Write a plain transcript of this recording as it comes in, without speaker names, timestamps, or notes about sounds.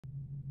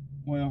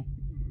Well,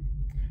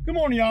 good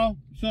morning, y'all.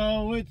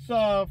 So it's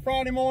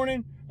Friday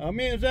morning.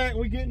 Me and Zach,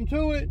 we getting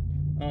to it.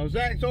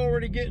 Zach's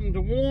already getting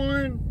to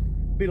one.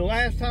 Be the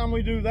last time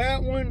we do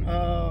that one.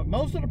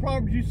 Most of the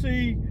properties you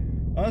see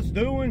us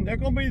doing, they're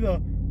gonna be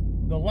the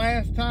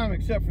last time,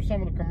 except for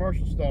some of the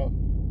commercial stuff.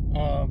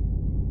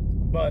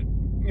 But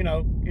you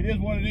know, it is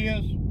what it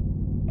is.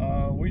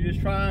 We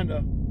just trying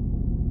to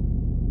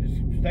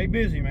just stay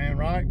busy, man,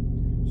 right?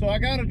 So I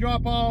got to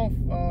drop off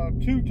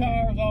 2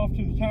 tires off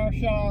to the tire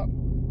shop.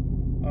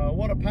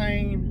 What a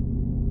pain.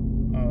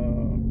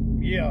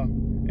 Yeah,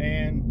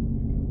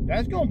 and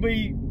that's gonna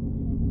be,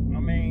 I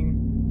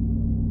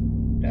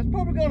mean, that's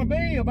probably gonna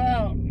be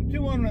about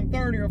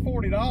 $230 or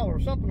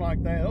 $40, something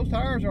like that. Those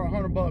tires are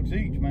 $100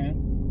 each,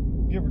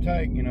 man, give or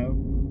take, you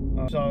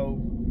know.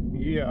 So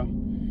yeah,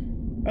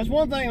 that's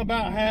one thing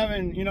about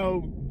having, you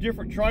know,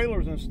 different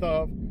trailers and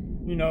stuff.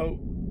 You know,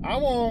 I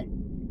want,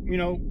 you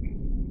know,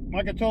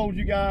 like I told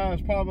you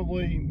guys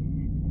probably,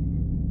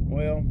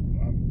 well,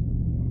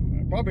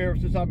 probably ever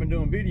since I've been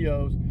doing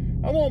videos,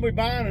 I won't be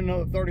buying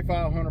another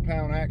 3,500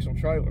 pound axle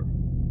trailer.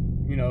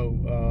 You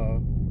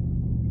know,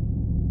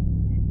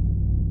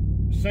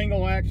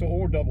 single axle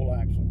or double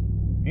axle.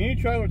 Any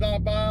trailers I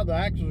buy, the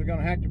axles are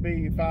gonna have to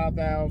be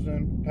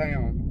 5,000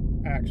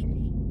 pound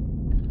axles.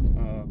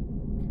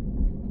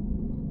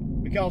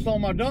 Because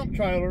on my dump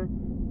trailer,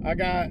 I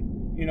got,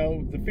 you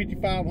know, the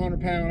 5,500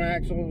 pound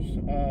axles.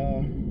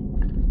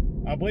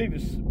 I believe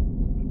it's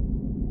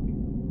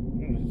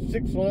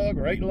 6 lug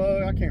or 8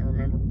 lug, I can't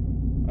remember.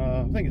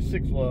 I think it's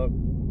 6 lug.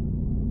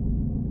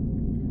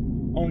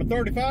 On the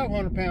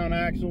 3,500 pound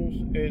axles,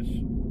 it's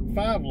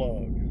 5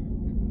 lug.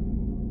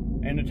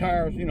 And the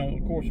tires, you know,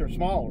 of course, they're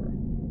smaller.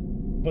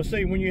 But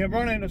see, when you have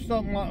run into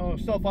something like,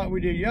 stuff like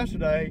we did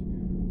yesterday,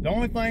 the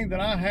only thing that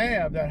I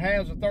have that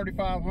has a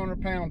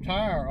 3,500 pound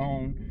tire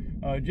on,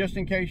 just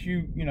in case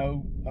you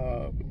know,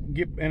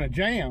 get in a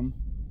jam,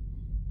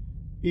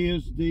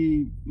 is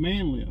the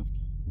man lift.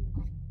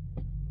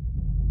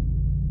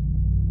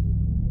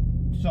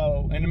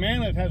 So, and the man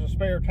lift has a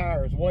spare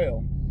tire as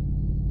well.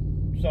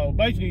 So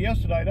basically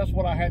yesterday, that's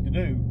what I had to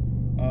do.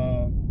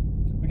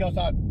 Because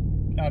I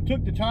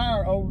took the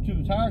tire over to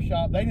the tire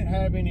shop. They didn't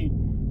have any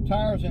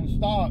tires in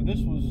stock.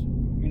 This was,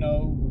 you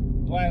know,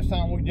 the last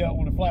time we dealt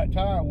with a flat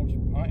tire, which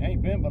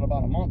ain't been but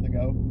about a month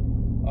ago.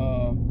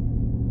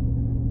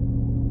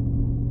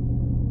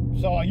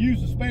 So I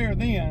used the spare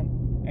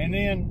then, and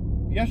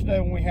then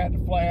yesterday when we had the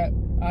flat,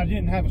 I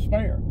didn't have a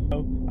spare.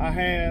 So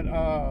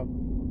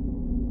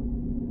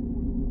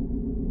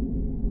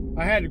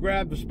I had to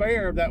grab the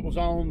spare that was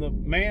on the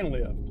man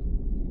lift.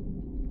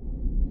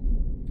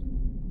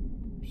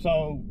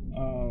 So,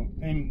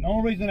 and the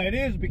only reason that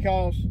is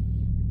because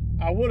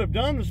I would have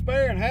done the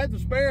spare, and had the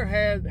spare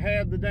had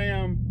the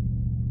damn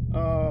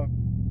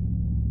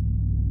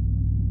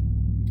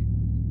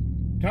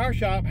tire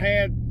shop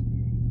had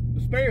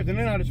the spares, and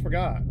then I just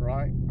forgot,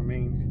 right? I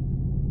mean,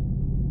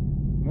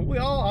 we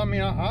all, I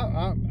mean,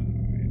 I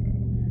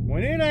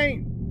when it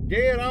ain't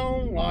dead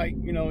on, like,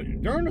 you know,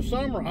 during the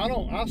summer,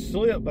 I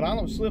slip, but I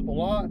don't slip a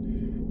lot.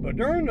 But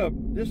during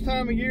this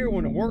time of year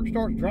when the work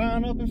starts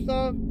drying up and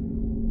stuff,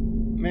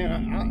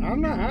 man,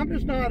 I'm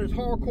just not as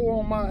hardcore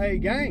on my A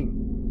game.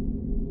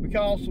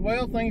 Because,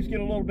 well, things get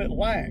a little bit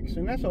lax,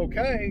 and that's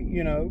okay,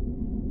 you know.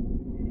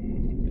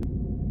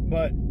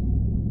 But,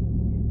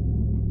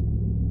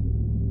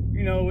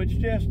 you know, it's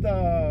just,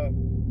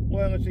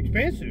 well, it's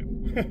expensive.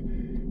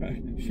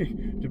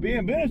 To be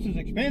in business is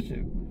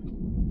expensive.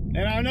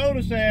 And I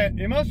noticed that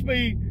it must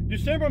be,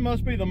 December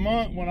must be the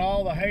month when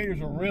all the haters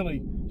are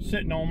really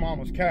sitting on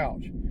mama's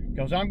couch.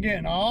 Because I'm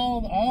getting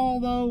all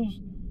those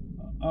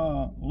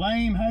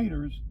lame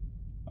haters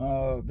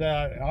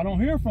that I don't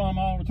hear from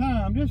all the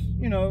time. Just,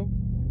 you know,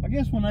 I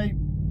guess when they,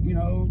 you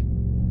know,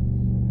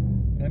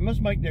 they must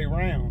make their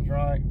rounds,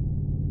 right?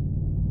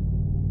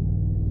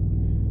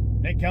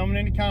 They coming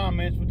in the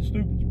comments with the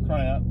stupid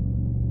crap,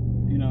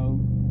 you know,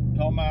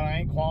 talking about I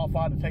ain't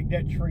qualified to take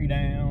that tree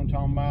down,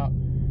 talking about,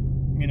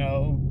 you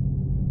know,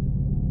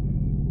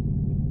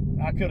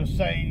 I could have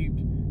saved,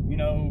 you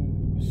know,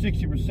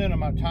 60% of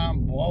my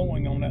time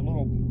blowing on that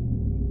little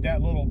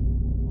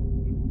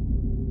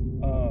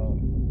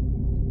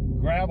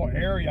gravel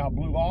area I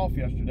blew off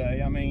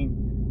yesterday. I mean,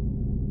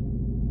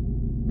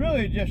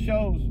 really it just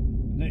shows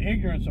the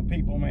ignorance of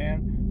people,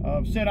 man.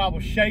 Said I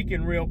was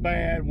shaking real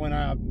bad when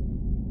I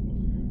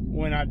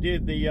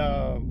did the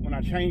when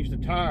I changed the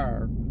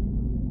tire,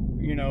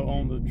 you know,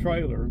 on the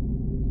trailer.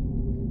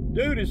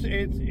 Dude, it's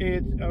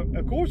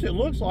of course it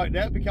looks like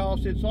that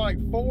because it's like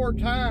 4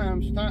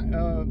 times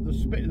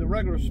the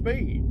regular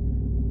speed,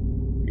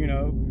 you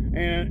know.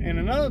 And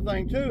another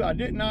thing too, I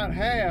did not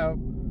have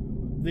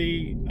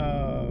the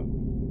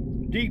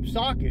deep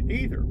socket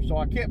either, so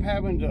I kept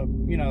having to,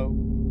 you know,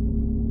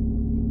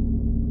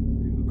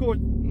 of course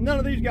none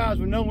of these guys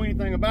would know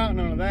anything about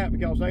none of that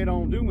because they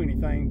don't do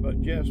anything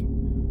but just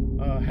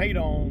hate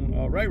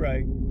on Ray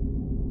Ray.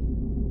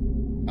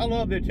 I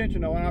love the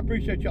attention though, and I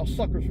appreciate y'all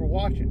suckers for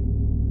watching.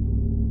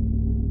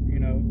 You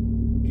know,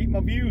 keep my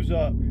views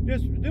up.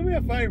 Just do me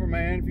a favor,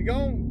 man. If you're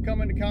going to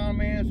come in the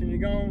comments and you're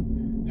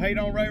going to hate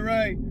on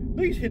Ray,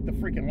 please hit the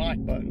freaking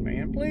like button,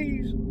 man.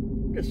 Please.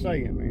 Just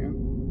saying, man.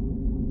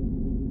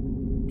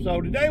 So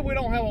today we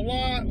don't have a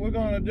lot. We're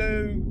going to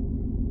do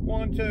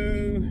 1,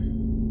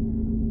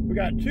 2. We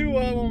got 2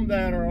 of them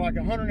that are like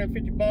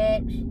 150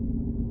 bucks.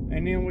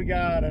 And then we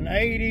got an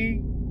 80,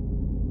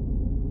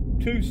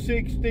 2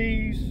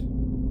 60s,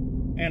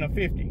 and a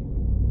 50.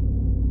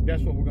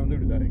 That's what we're going to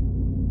do today.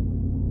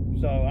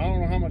 So I don't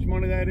know how much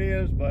money that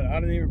is, but I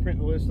didn't even print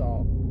the list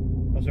off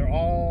because they're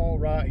all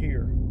right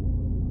here.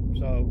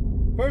 So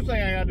first thing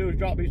I got to do is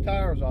drop these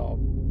tires off.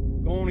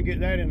 Go on and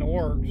get that in the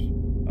works.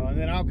 And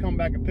then I'll come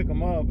back and pick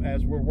them up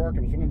as we're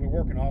working. So we're going to be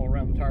working all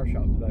around the tire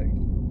shop today.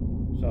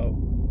 So,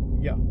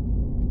 yeah.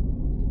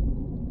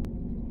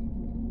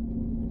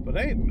 But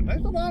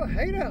there's a lot of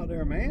hate out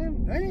there,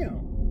 man.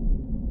 Damn.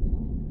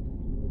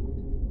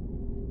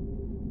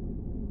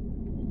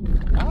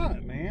 A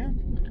lot, man.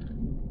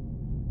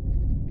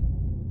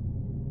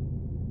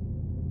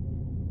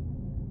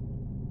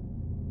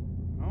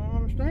 I don't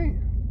understand.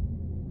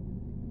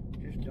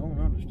 Just don't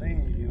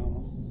understand, y'all.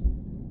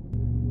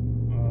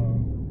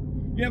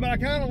 Yeah, but I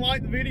kind of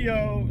like the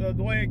video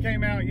the way it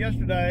came out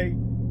yesterday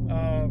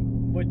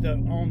with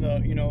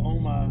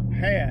on my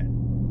hat.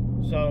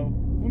 So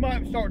we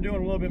might start doing a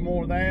little bit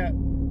more of that.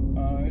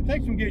 It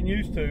takes some getting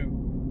used to.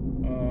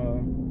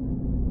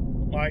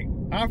 Like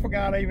I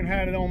forgot I even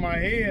had it on my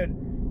head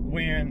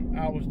when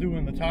I was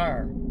doing the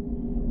tire.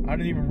 I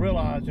didn't even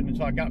realize it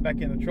until I got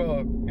back in the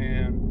truck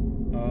and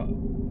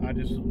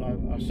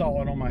I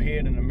saw it on my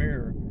head in the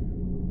mirror.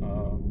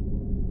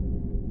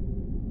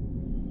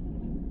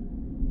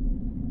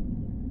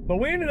 But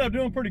we ended up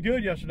doing pretty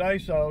good yesterday,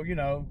 so you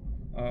know.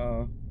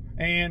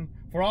 And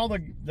for all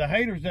the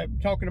haters that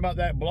talking about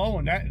that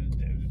blowing,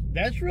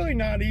 that's really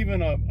not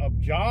even a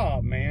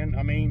job, man.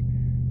 I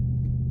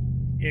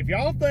mean, if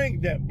y'all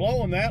think that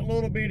blowing that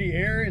little bitty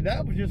area,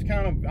 that was just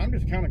I'm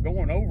just kind of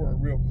going over it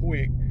real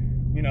quick,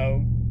 you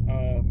know.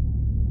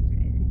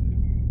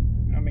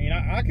 I mean,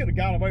 I could have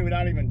got away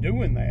without even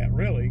doing that,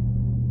 really.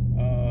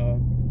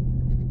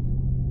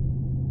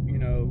 You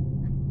know.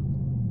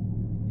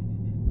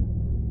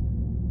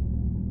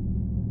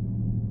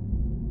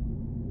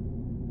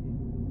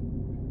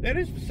 That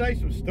is to say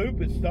some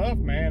stupid stuff,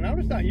 man. I'm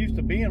just not used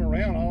to being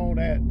around all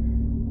that,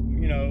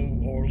 you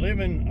know, or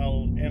living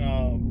in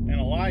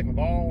a life of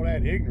all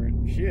that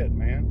ignorant shit,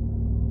 man.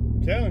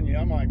 I'm telling you,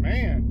 I'm like,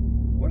 man,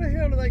 where the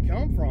hell do they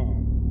come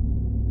from?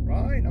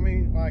 Right? I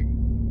mean, like,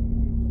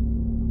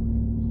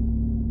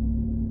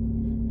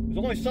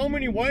 there's only so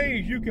many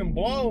ways you can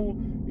blow,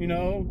 you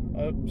know,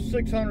 a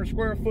 600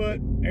 square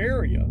foot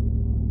area.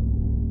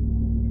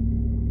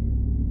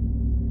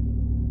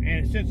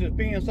 And since it's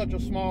being such a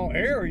small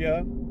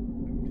area,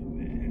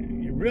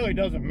 it really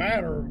doesn't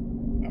matter.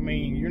 I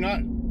mean, you're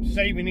not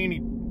saving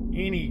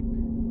any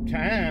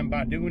time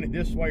by doing it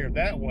this way or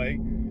that way.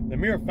 The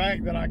mere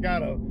fact that I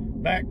got a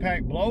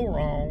backpack blower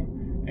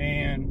on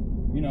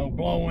and, you know,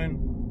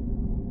 blowing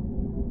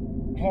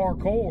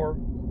hardcore,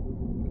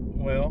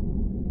 well,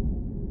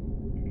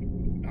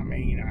 I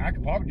mean, I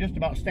could probably just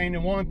about stand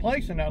in one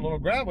place in that little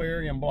gravel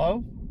area and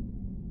blow.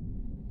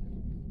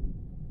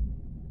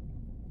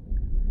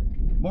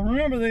 But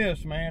remember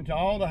this, man, to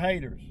all the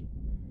haters,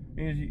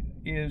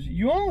 is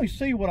you only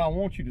see what I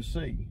want you to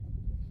see.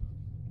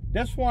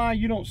 That's why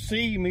you don't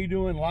see me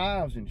doing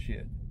lives and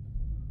shit.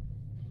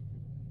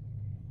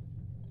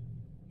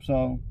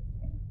 So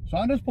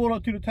I just pulled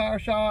up to the tire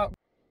shop.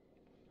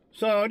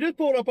 So I just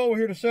pulled up over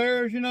here to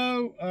Sarah's, you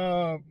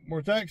know,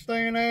 where Zach's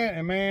staying at,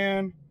 and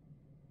man,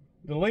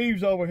 the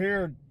leaves over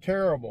here are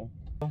terrible.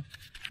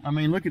 I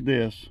mean, look at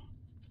this.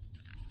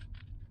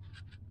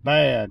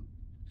 Bad.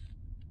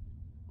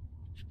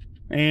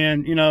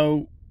 And, you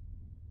know,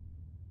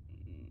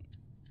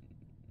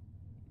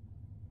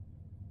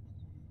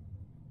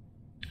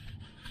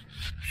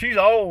 she's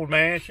old,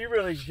 man. She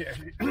really, she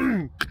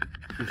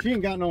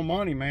ain't got no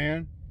money,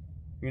 man.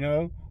 You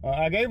know,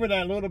 I gave her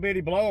that little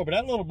bitty blower, but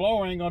that little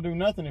blower ain't gonna do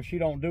nothing if she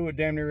don't do it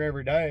damn near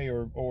every day,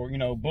 or you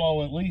know,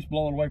 at least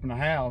blow it away from the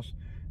house.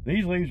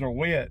 These leaves are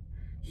wet.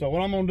 So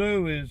what I'm gonna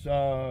do is,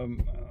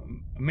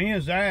 me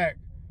and Zach,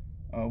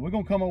 we're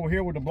gonna come over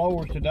here with the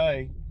blowers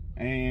today,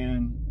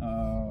 and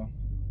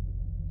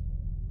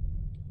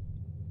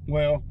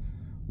well,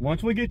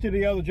 once we get to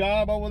the other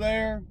job over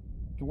there,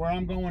 to where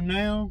I'm going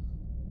now,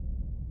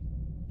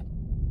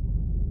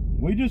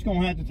 we just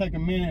gonna have to take a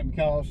minute,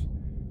 because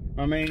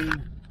I mean,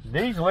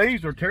 these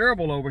leaves are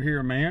terrible over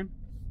here, man.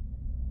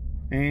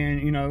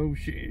 And you know,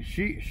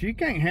 she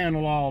can't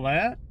handle all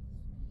that.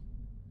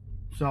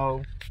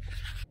 So,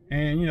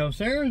 and you know,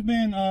 Sarah's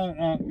been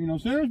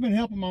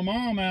helping my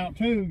mom out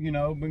too. You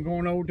know, been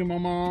going over to my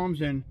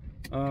mom's, and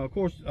of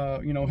course,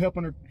 you know,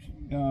 helping her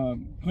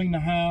clean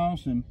the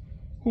house, and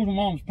of course my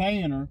mom's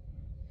paying her.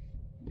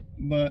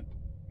 But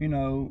you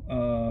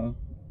know,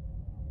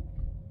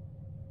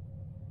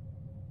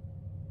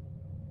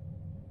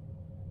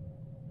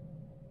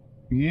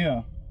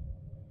 yeah,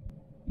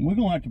 we're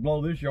gonna have to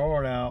blow this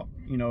yard out,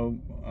 you know,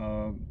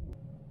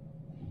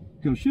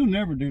 because she'll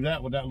never do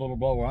that with that little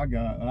blower I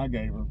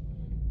gave her.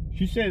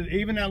 She said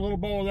even that little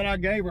blower that I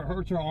gave her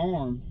hurts her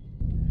arm.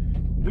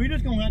 We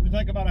just gonna have to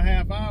take about a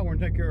half hour and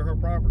take care of her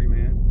property,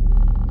 man,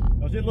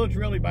 because it looks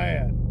really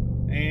bad.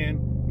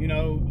 And you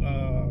know,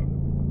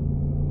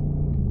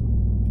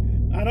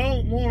 I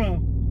don't want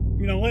to,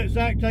 you know, let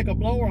Zach take a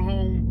blower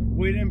home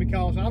with him,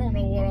 because I don't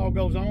know what all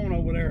goes on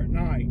over there at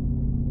night.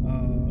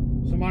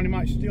 Somebody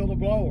might steal the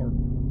blower,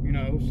 you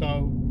know.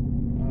 So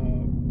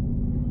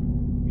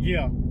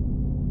yeah,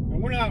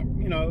 and we're not,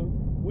 you know,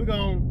 we're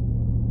gonna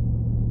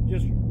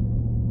just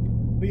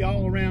be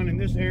all around in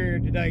this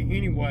area today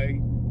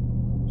anyway.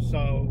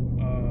 So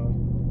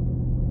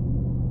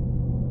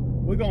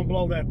we're gonna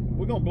blow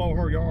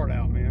her yard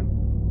out, man.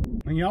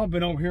 And y'all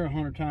been over here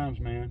 100 times,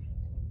 man.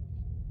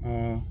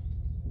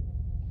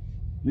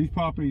 This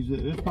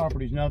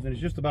property's nothing.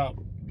 It's just about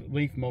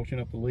leaf mulching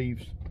up the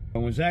leaves.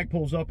 And when Zach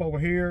pulls up over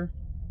here,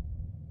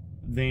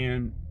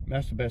 then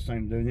that's the best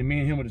thing to do. Then me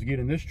and him will just get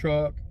in this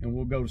truck and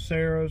we'll go to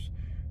Sarah's,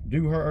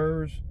 do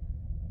hers,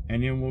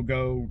 and then we'll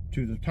go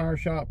to the tire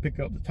shop, pick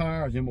up the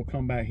tires, then we'll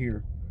come back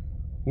here.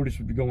 We'll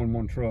just go in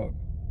one truck.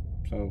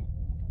 So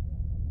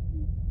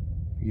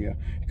yeah,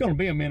 it's gonna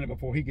be a minute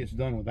before he gets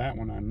done with that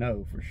one, I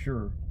know for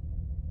sure.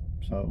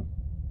 So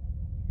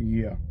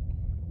yeah.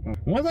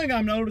 One thing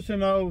I'm noticing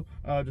though,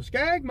 the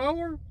Skag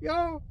mower,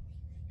 y'all,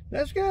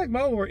 that Skag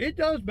mower, it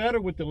does better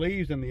with the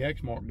leaves than the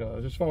Exmark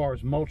does as far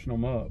as mulching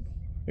them up.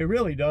 It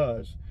really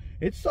does.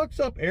 It sucks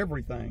up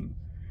everything.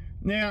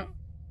 Now,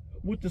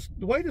 with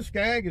the way the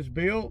Skag is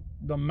built,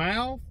 the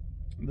mouth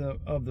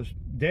of the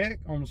deck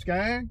on the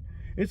Skag,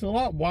 it's a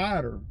lot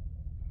wider.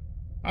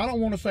 I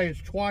don't want to say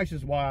it's twice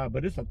as wide,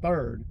 but it's a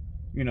third,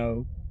 you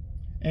know.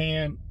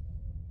 And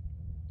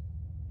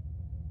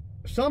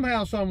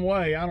somehow, some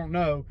way, I don't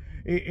know,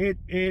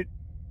 it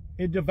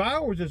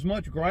devours as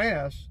much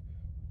grass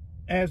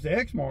as the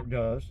Exmark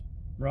does,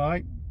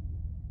 right?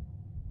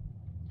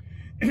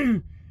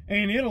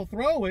 And it'll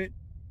throw it,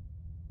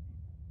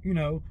 you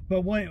know,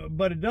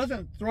 but it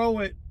doesn't throw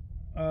it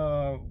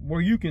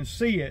where you can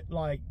see it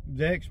like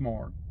the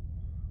Exmark.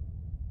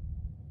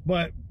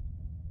 But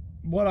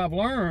what I've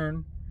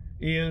learned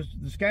is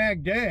the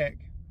Skag deck,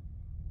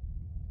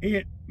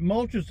 it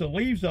mulches the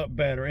leaves up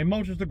better, it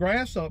mulches the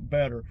grass up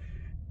better,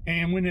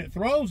 and when it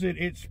throws it,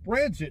 it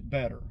spreads it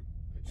better.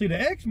 See, the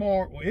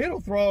Exmark, it'll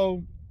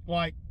throw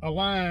like a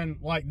line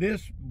like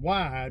this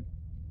wide,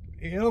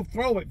 it'll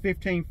throw it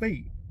 15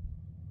 feet,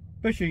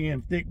 especially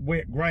in thick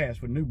wet grass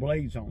with new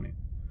blades on it.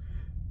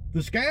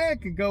 The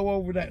Skag can go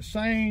over that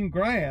same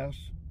grass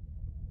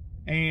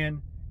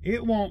and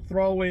it won't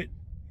throw it.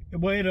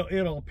 Well,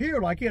 it'll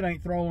appear like it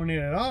ain't throwing it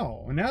at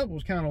all. And that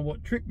was kind of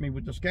what tricked me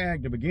with the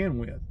Skag to begin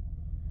with.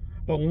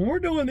 But when we're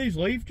doing these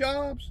leaf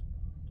jobs,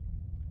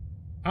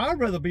 I'd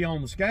rather be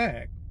on the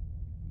Skag,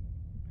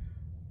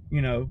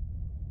 you know,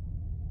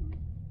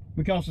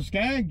 because the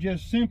Skag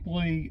just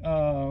simply,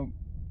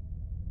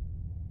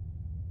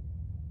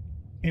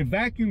 it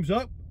vacuums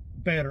up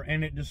better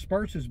and it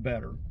disperses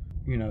better,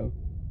 you know.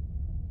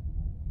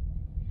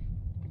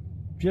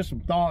 Just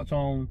some thoughts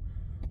on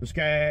the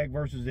Skag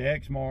versus the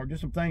Exmark,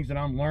 just some things that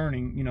I'm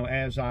learning, you know,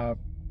 as I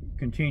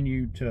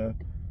continue to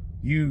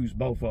use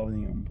both of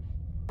them.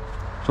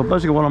 So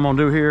basically what I'm gonna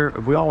do here,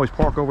 if we always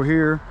park over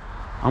here,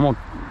 I'm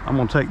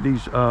gonna take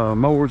these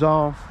mowers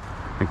off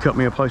and cut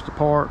me a place to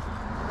park,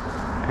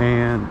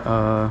 and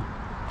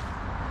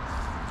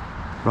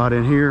right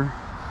in here.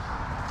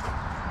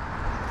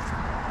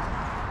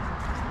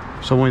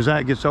 So when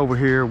Zach gets over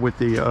here with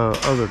the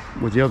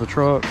other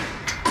truck,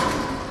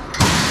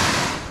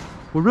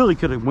 we really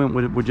could have went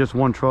with just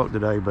one truck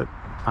today, but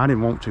I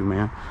didn't want to,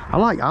 man. I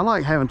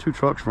like having two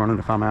trucks running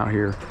if I'm out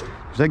here,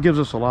 because that gives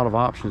us a lot of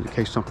options in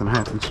case something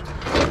happens,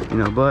 you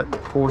know. But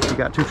of course, you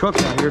got two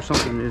trucks out here,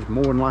 something is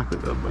more than likely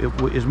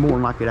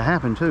to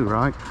happen too,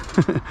 right?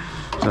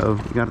 So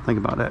you got to think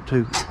about that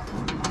too.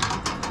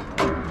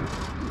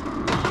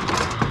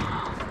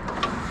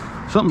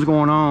 Something's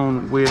going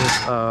on with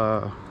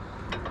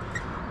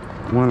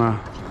when I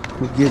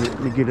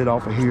get it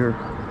off of here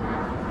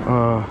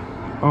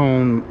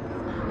on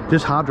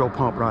this hydro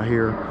pump right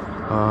here.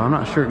 I'm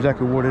not sure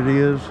exactly what it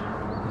is,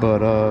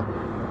 but I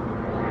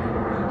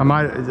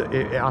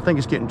think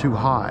it's getting too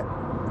hot.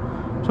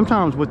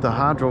 Sometimes with the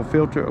hydro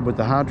filter, with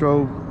the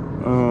hydro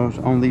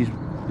on these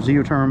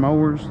Zeotherm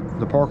mowers,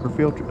 the Parker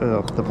filter,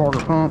 the Parker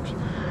pumps,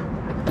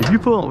 if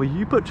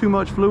you put too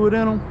much fluid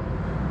in them,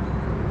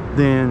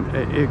 then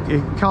it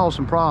can cause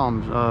some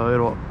problems.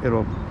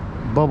 It'll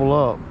bubble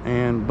up,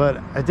 but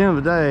at the end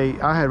of the day,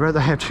 I'd rather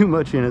have too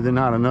much in it than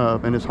not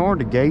enough, and it's hard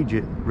to gauge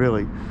it,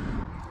 really.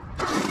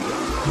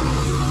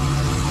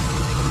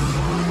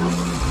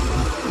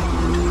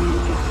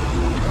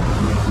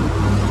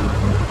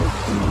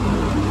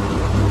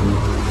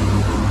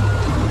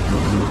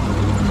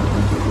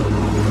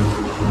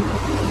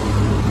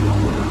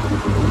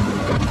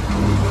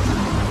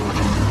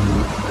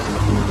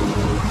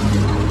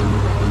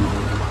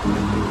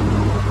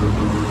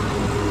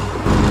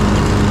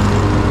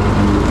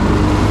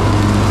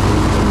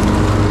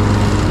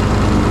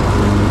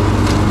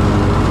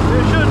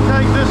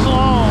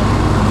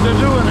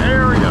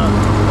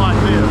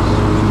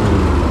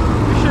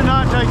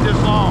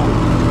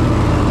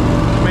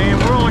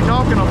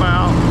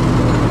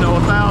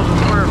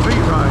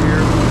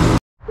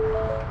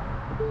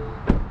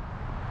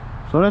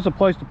 So that's a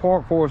place to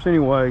park for us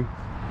anyway.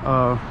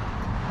 I'm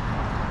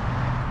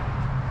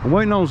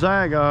waiting on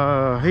Zach.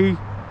 That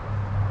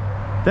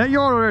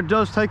yard over there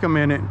does take a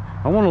minute.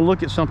 I want to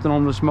look at something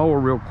on this mower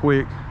real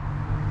quick.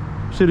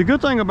 See, the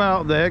good thing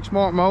about the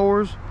Exmark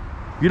mowers,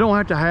 you don't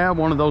have to have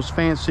one of those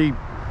fancy,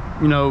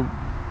 you know,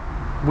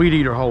 weed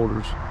eater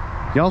holders.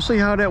 Y'all see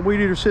how that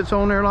weed eater sits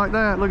on there like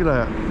that? Look at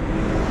that.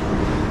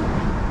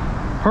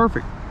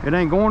 Perfect. It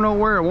ain't going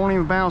nowhere. It won't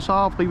even bounce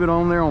off. Leave it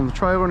on there on the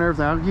trailer and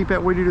everything. I can keep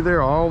that weed eater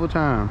there all the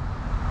time.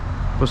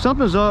 But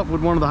something's up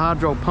with one of the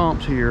hydro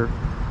pumps here.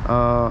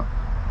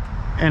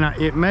 And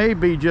it may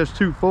be just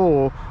too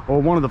full, or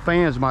one of the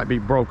fans might be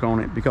broke on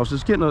it, because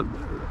it's getting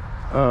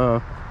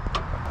a...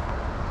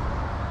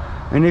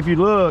 and if you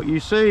look, you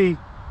see...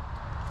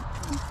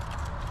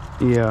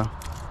 Yeah.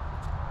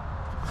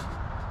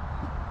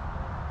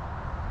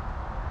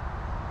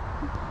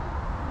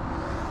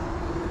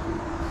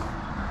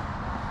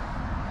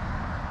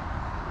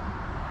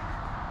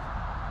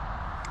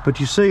 But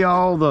you see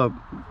all the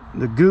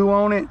goo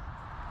on it?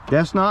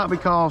 That's not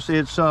because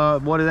it's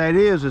what that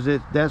is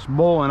that's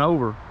boiling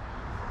over.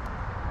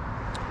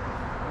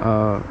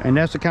 And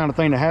that's the kind of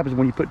thing that happens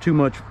when you put too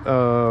much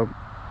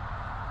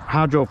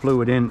hydro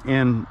fluid in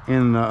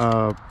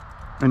the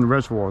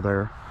reservoir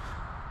there.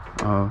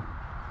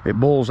 It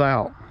boils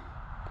out.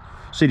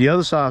 See, the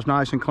other side's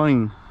nice and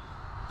clean.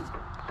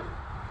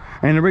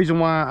 And the reason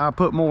why I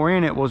put more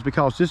in it was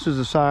because this is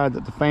the side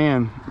that the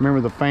fan, remember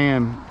the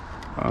fan,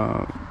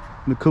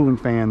 the cooling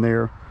fan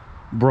there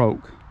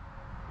broke.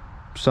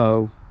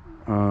 So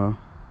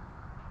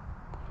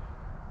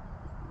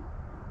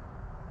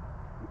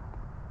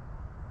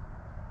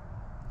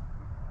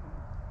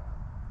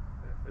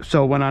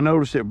so when I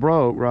noticed it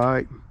broke,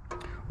 right,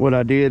 what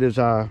I did is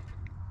I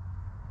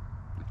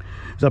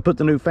put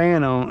the new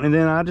fan on, and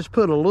then I just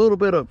put a little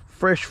bit of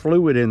fresh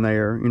fluid in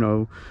there, you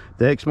know,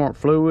 the Exmark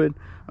fluid,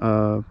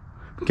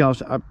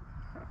 because I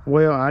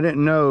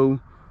didn't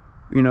know,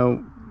 you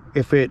know,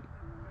 if it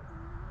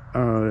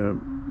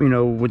you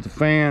know, with the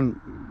fan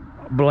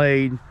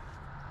blade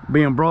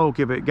being broke,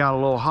 if it got a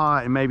little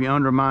hot and maybe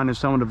undermining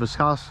some of the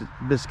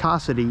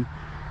viscosity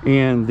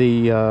in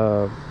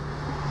the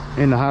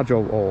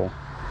hydro oil.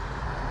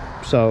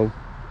 So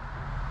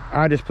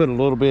I just put a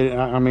little bit,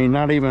 I mean,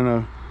 not even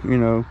a, you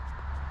know,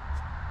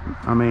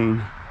 I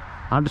mean,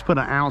 I just put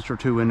an ounce or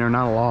two in there,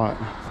 not a lot.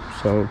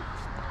 So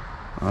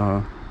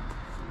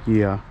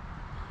yeah,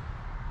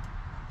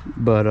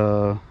 but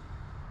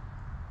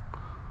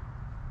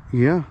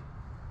yeah.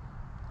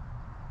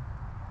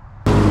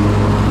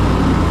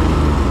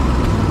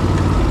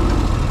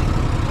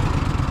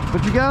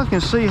 But you guys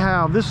can see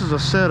how this is a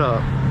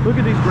setup. Look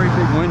at these great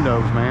big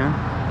windows, man.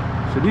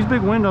 So these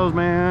big windows,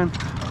 man,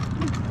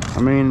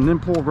 I mean, then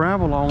pour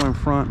gravel all in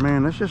front,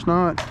 man. That's just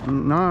not,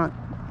 you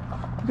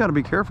gotta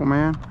be careful,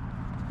 man.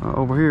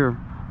 Over here,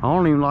 I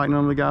don't even like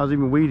none of the guys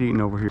even weed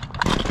eating over here.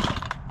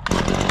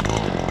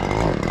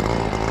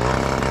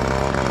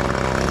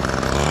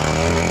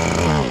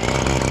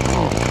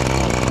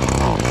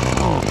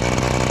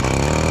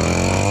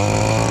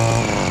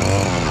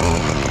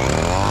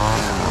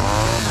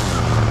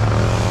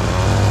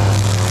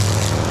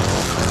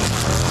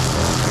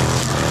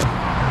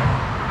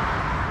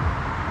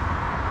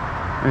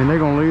 And they're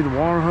gonna leave the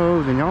water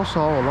hose, and y'all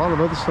saw a lot of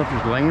other stuff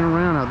was laying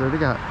around out there. They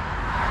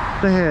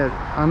had,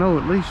 I know,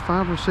 at least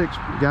 5 or 6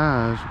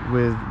 guys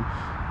with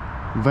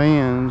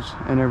vans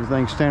and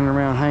everything standing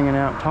around hanging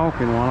out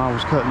talking while I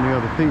was cutting the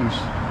other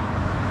piece.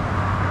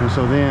 And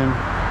so then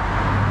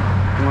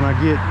when I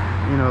get,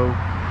 you know,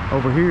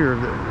 over here,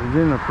 it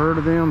didn't occur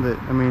to them that,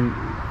 I mean,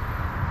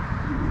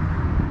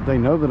 they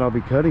know that I'll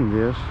be cutting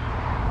this,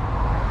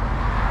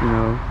 you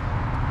know,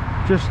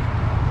 just,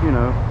 you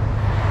know,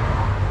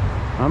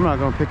 I'm not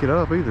gonna pick it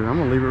up either. I'm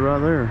gonna leave it right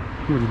there.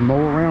 I'm gonna just mow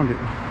around it.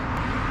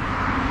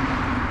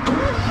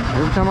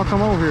 Every time I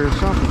come over here, it's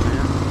something,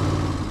 man.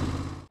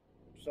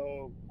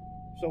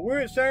 So we're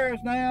at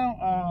Sarah's now.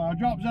 I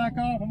dropped Zach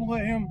off. I'm gonna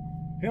let him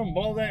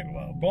blow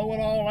it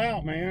all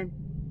out, man.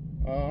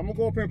 I'm gonna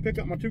go up here and pick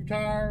up my 2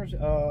 tires,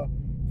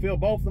 fill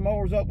both the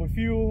mowers up with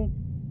fuel.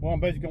 Well, I'm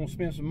basically gonna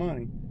spend some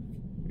money,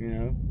 you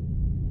know.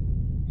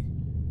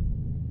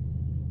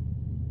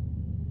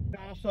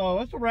 So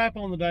that's a wrap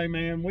on the day,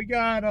 man. We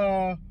got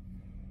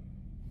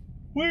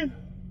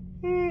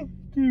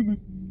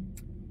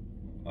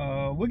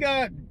we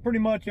got pretty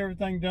much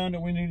everything done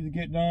that we needed to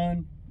get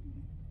done.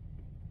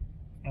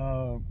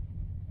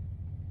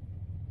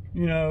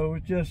 You know,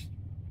 it's just,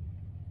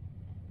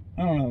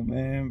 I don't know,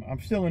 man.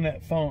 I'm still in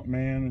that funk,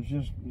 man.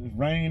 It's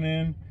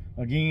raining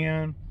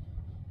again.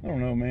 I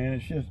don't know, man.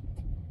 It's just,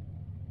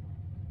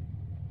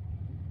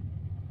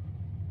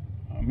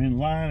 I'm in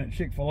line at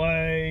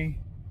Chick-fil-A,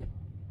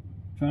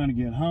 trying to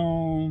get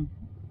home.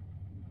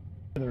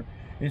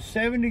 It's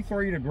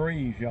 73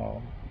 degrees,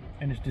 y'all,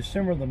 and it's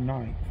December the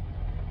 9th.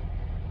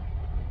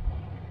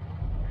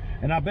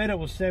 And I bet it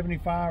was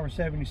 75 or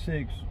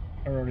 76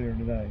 earlier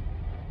today.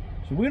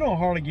 So we don't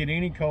hardly get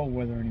any cold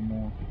weather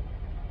anymore.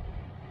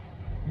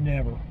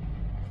 Never.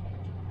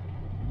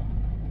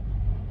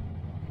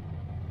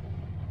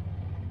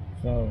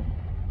 So,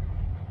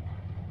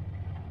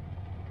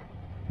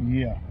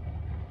 yeah.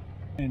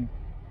 And,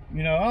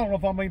 you know, I don't know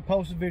if I'm going to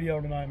post a video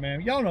tonight,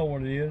 man. Y'all know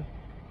what it is.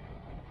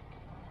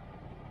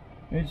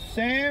 It's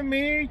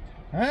Sammy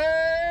Time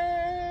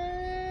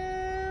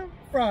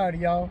Friday,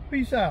 y'all.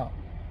 Peace out.